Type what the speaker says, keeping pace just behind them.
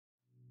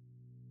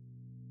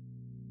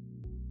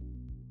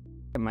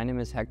My name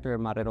is Hector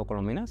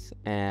Marrero-Colominas,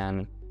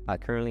 and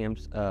currently I'm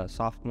a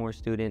sophomore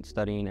student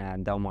studying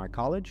at Del Mar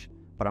College,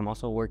 but I'm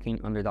also working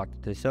under Dr.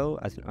 Tissot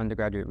as an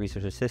undergraduate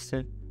research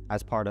assistant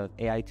as part of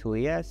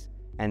AI2ES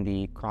and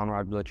the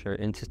Conrad Blucher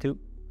Institute.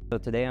 So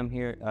today I'm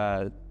here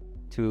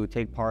to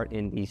take part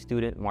in the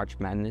Student March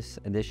Madness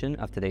edition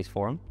of today's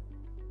forum.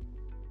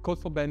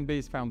 Coastal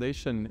Bend-based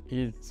foundation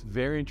is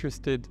very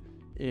interested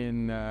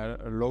in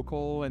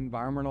local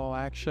environmental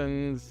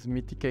actions,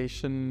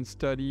 mitigation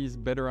studies,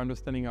 better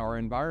understanding our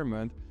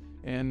environment,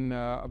 and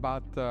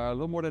about a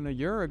little more than a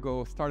year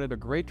ago started a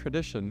great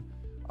tradition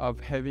of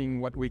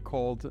having what we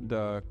called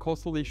the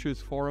Coastal Issues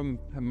Forum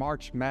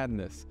March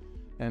Madness.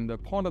 And the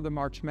point of the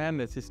March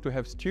Madness is to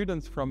have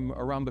students from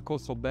around the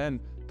Coastal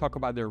Bend talk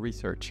about their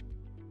research.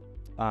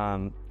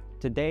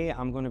 Today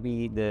I'm going to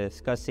be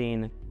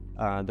discussing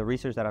the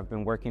research that I've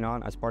been working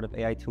on as part of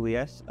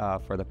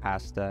AI2ES for the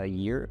past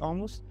year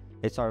almost.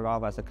 It started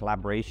off as a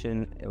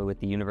collaboration with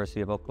the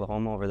University of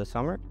Oklahoma over the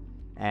summer,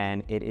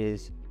 and it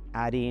is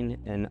adding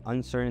an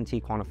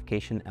uncertainty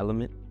quantification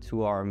element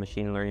to our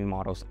machine learning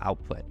model's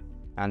output.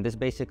 And this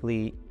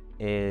basically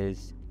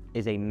is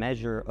a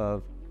measure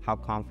of how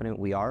confident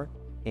we are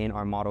in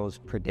our model's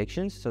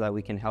predictions so that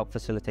we can help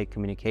facilitate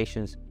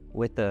communications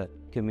with the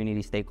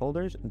community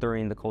stakeholders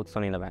during the cold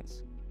stunning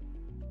events.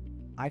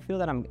 I feel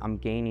that I'm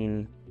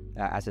gaining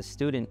as a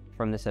student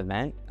from this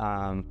event.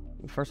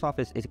 First off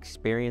is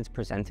experience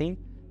presenting,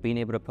 being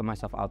able to put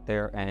myself out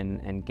there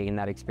and gain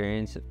that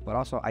experience. But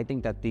also I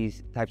think that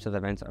these types of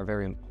events are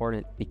very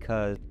important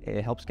because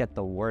it helps get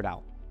the word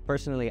out.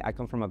 Personally, I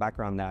come from a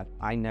background that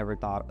I never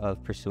thought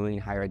of pursuing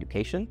higher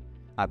education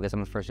because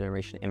I'm a first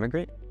generation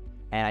immigrant.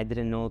 And I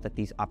didn't know that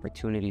these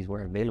opportunities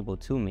were available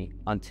to me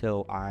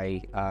until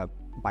I,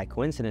 by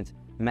coincidence,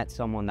 met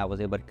someone that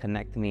was able to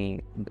connect me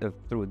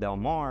through Del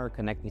Mar,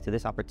 connect me to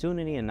this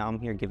opportunity, and now I'm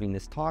here giving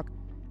this talk,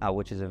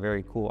 which is a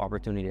very cool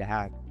opportunity to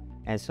have.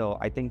 And so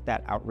I think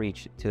that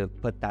outreach to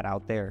put that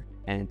out there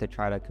and to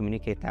try to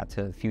communicate that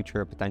to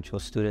future potential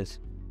students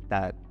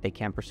that they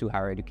can't pursue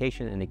higher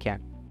education and they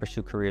can't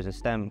pursue careers in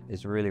STEM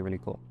is really, really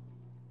cool.